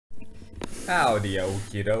Howdy, old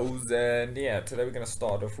kiddos, and yeah, today we're gonna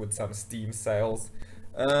start off with some Steam sales.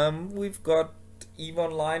 We've got EVE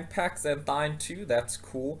Online packs and Thine 2, that's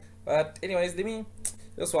cool. But anyways,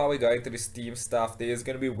 just while we're going through the Steam stuff, there's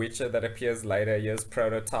gonna be Witcher that appears later. Here's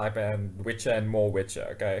Prototype and Witcher and more Witcher,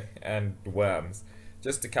 okay? And Worms.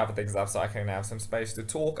 Just to cover things up so I can have some space to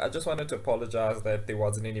talk. I just wanted to apologize that there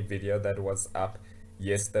wasn't any video that was up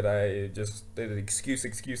yesterday. Just did an excuse.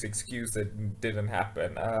 It didn't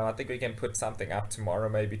happen. I think we can put something up tomorrow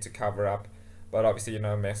maybe to cover up, but obviously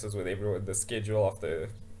messes with everyone, the schedule of the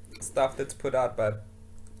stuff that's put out. But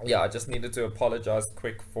yeah, I just needed to apologize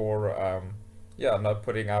quick for yeah, not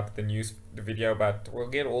putting up the video, but we'll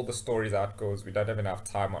get all the stories out because we don't have enough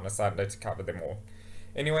time on a Sunday to cover them all.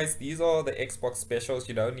 Anyways, these are the Xbox specials.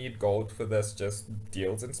 You don't need gold for this, just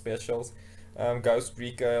deals and specials. Ghost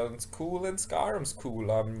Recon's cool and Skyrim's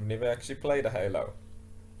cool. I've never actually played a Halo.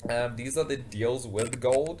 These are the deals with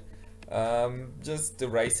gold. Just the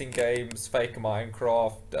racing games, fake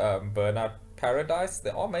Minecraft, Burnout Paradise. They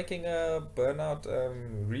are making a Burnout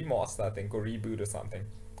remaster, I think, or reboot or something.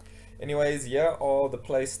 Anyways, here are the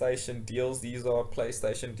PlayStation deals. These are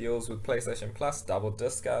PlayStation deals with PlayStation Plus, double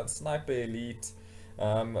discount, Sniper Elite,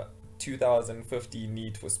 2015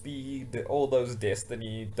 Need for Speed, all those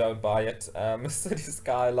Destiny, don't buy it, City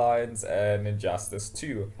Skylines, and Injustice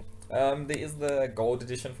 2. There is the gold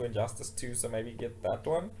edition for Injustice 2, so maybe get that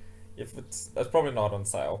one. If that's probably not on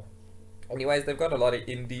sale. Anyways, they've got a lot of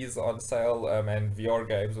indies on sale, and VR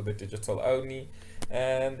games with the digital only.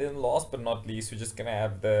 And then last but not least, we're just gonna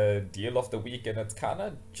have the deal of the week, and it's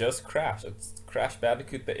kinda just Crash. It's Crash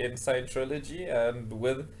Bandicoot, the Insane Trilogy, and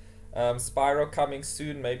with Spyro coming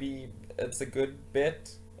soon, maybe it's a good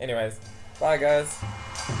bet. Anyways, bye guys.